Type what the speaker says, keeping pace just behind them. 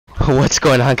What's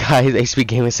going on, guys? HP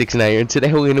Gaming 69 here, and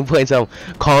today we're gonna play some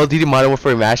Call of Duty Modern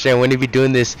Warfare Remastered. I'm gonna be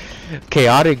doing this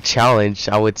chaotic challenge.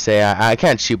 I would say I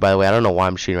can't shoot, by the way. I don't know why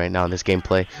I'm shooting right now in this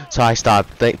gameplay, so I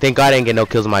stopped. Thank God I didn't get no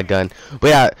kills with my gun. But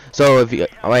yeah, so if you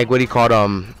like, what do you call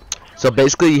it? So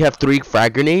basically you have 3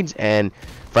 frag grenades, and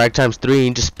frag times 3, and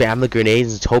you just spam the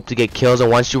grenades and hope to get kills. And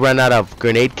once you run out of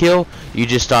grenade kill, you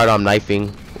just start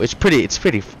knifing. It's pretty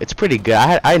good.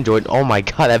 I enjoyed. Oh my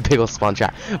god, that big old spawn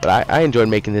trap. But I enjoyed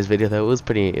making this video though. It was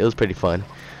pretty fun.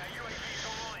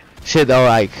 Shit though,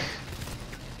 like,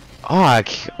 oh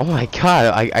my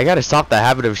god, I gotta stop the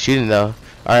habit of shooting though.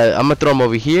 All right, I'm gonna throw them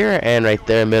over here and right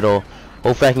there in the middle.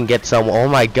 Hopefully I can get some. Oh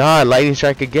my god, lightning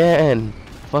strike again.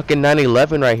 Fucking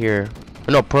 9/11 right here.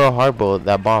 No, Pearl Harbor,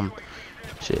 that bomb.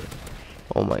 Shit.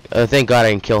 Oh my. Thank God I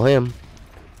didn't kill him.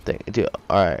 Dude.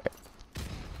 All right.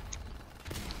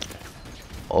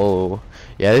 Oh,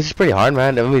 yeah, this is pretty hard,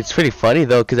 man. I mean, it's pretty funny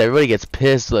though, because everybody gets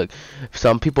pissed. Look,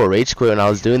 some people rage quit when I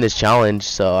was doing this challenge,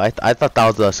 so I thought that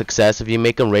was a success. If you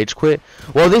make them rage quit,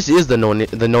 well, this is the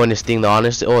knowingest thing, the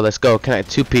honest. Oh, let's go. Can I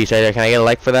 2-piece right there? Can I get a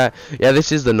like for that? Yeah,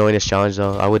 this is the knowingest challenge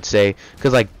though, I would say,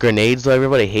 because like grenades though,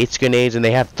 everybody hates grenades, and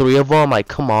they have 3 of them. Like,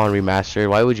 come on, remastered.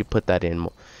 Why would you put that in?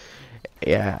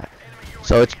 Yeah.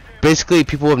 So it's basically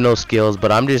people with no skills,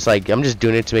 but I'm just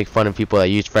doing it to make fun of people that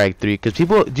use frag 3, because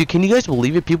people, can you guys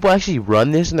believe it? People actually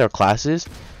run this in their classes.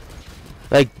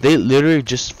 Like, they literally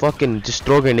just fucking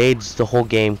throw grenades the whole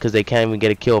game because they can't even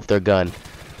get a kill with their gun.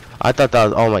 I thought that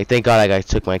was, oh my, thank God that guy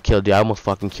took my kill, dude. I almost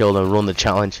fucking killed him and ruined the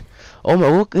challenge. Oh my,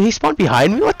 look, he spawned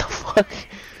behind me. What the fuck?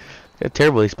 How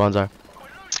terrible these spawns are.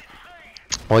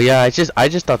 Well, yeah, I just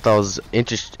thought that was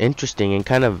interesting and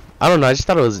kind of, I don't know, I just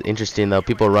thought it was interesting though.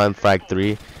 People run frag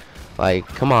 3. Like,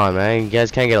 come on, man. You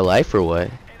guys can't get a life or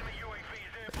what?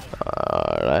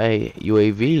 Alright,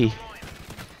 UAV.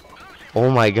 Oh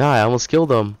my god, I almost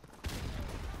killed him.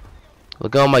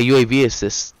 Look at all my UAV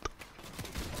assists.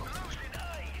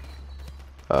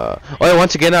 Oh yeah,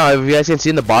 once again, if you guys can see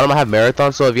in the bottom, I have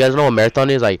marathon. So if you guys know what marathon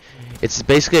is, like, it's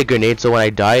basically a grenade. So when I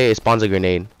die, it spawns a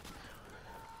grenade.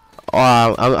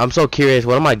 Oh, I'm so curious.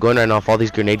 What am I going right now for all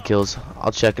these grenade kills?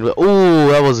 I'll check it. Oh,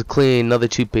 that was a clean. Another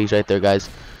 2-piece right there, guys.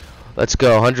 Let's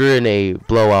go. 108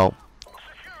 blowout.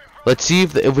 Let's see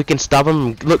if we can stop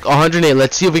him. Look, 108.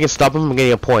 Let's see if we can stop him from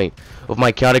getting a point with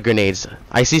my chaotic grenades.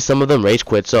 I see some of them rage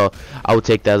quit, so I would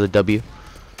take that as a W.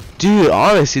 Dude,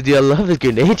 honestly, dude, I love the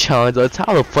grenade challenge. It's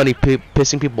hella funny,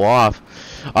 pissing people off.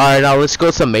 All right, now let's go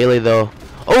to some melee though.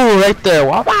 Oh, right there.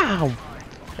 Wow.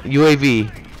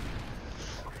 UAV.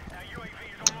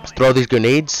 Let's throw these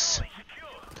grenades.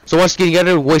 So once again, you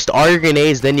gotta waste all your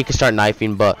grenades, then you can start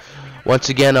knifing. But once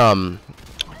again,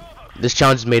 this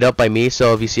challenge is made up by me,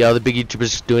 so if you see other big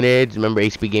YouTubers doing it, remember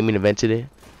HP Gaming invented it.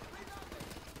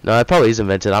 No, it probably is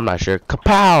invented, I'm not sure.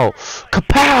 Kapow!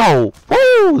 Kapow!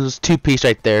 Woo! There's 2-piece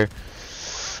right there.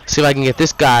 See if I can get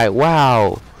this guy.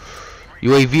 Wow.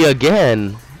 UAV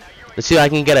again. Let's see if I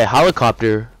can get a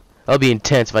helicopter. That'll be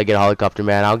intense if I get a helicopter,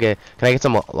 man. Can I get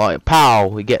some, pow!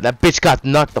 We get, that bitch got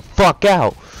knocked the fuck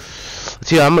out. Let's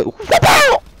see,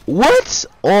 what?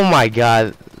 Oh my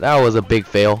god. That was a big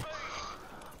fail.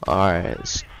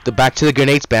 Alright, back to the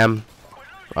grenade spam.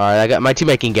 Alright, I got my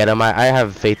teammate can get him. I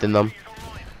have faith in them.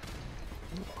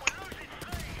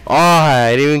 Oh,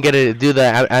 I didn't even get to do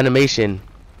the animation.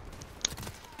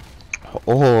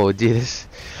 Oh, dude.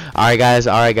 Alright guys,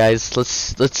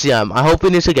 let's see. I'm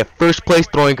hoping this will get first place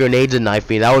throwing grenades and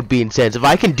knifing. That would be intense. If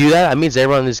I can do that, that means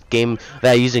everyone in this game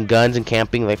that using guns and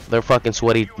camping, like, they're fucking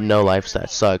sweaty no lives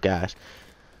that suck ass.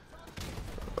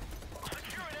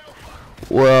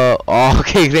 Well, oh,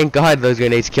 okay, thank God those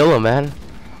grenades kill him, man.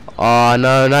 Oh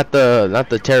no, not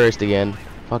the terrorist again.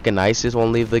 Fucking ISIS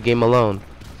won't leave the game alone.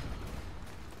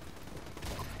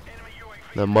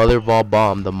 The mother of all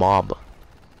bomb, the mob.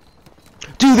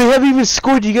 Dude, they haven't even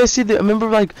scored. You guys see that? Remember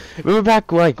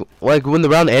back like when the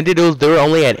round ended, they were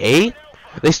only at A.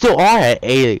 They still are at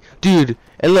A, dude.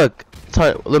 And look,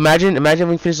 imagine if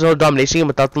we finish the whole domination game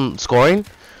without them scoring.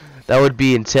 That would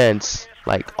be intense.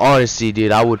 Like, honestly,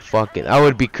 dude, I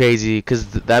would be crazy, because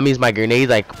that means my grenade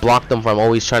like blocked them from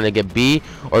always trying to get B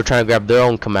or trying to grab their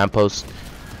own command post.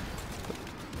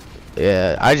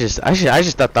 Yeah, I just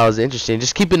thought that was interesting.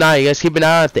 Just keep an eye, you guys keep an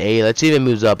eye at the A. Let's see if it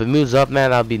moves up. If it moves up,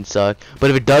 man, that'll be suck. But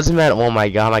if it doesn't, man, oh my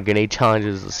god, my grenade challenge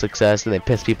is a success, and they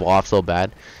piss people off so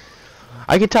bad.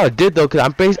 I can tell it did though, cause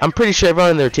I'm pretty sure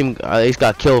everyone in their team at least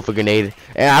got killed for grenade,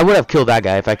 and I would have killed that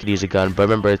guy if I could use a gun. But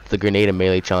remember, it's the grenade and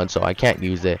melee challenge, so I can't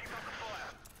use it.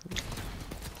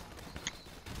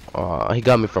 He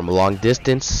got me from a long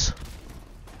distance.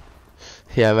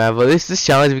 Yeah, man, but this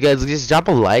challenge, you guys just drop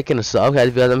a like and a sub, guys,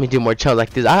 because let me do more challenges like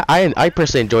this. I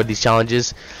personally enjoyed these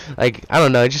challenges. Like, I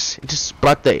don't know, it just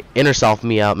brought the inner self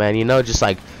me out, man. You know, just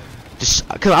cause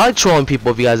I like trolling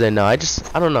people. If you guys didn't know, I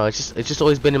don't know. It's just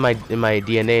always been in my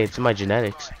DNA. It's in my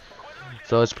genetics.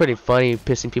 So it's pretty funny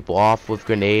pissing people off with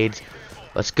grenades.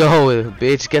 Let's go,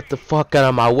 bitch! Get the fuck out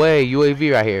of my way.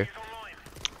 UAV right here.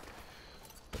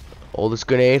 Hold this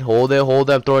grenade. Hold it. Hold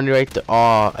it. I'm throwing it right there.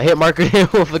 Oh, I hit marker him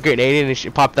with a grenade and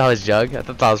it popped out his jug. I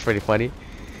thought that was pretty funny.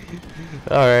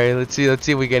 All right, let's see. Let's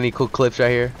see if we get any cool clips right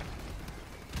here.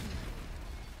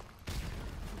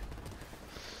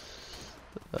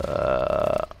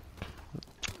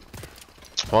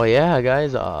 Oh yeah,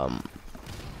 guys. Oh,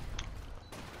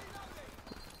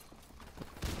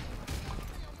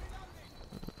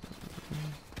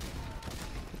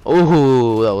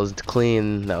 that was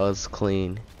clean. That was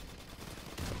clean.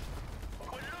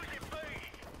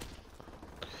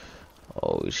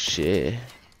 Oh shit.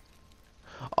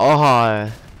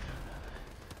 Oh.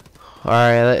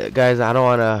 Alright, guys, I don't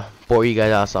want to bore you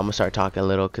guys out, so I'm going to start talking a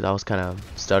little because I was kind of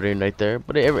stuttering right there.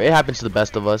 But it happens to the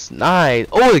best of us. Nice.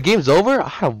 Oh, the game's over?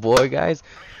 Oh, boy, guys.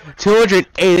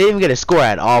 208. They didn't even get a score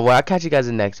at all. Well, I'll catch you guys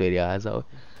in the next video, guys. So,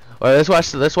 alright, let's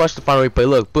watch the final replay.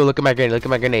 Look, boom, look at my grenade. Look at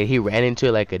my grenade. He ran into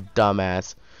it like a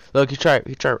dumbass. Look, he tried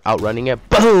outrunning it.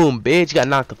 Boom, bitch. You got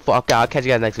knocked the fuck out. I'll catch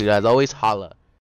you guys next video, guys. Always holla.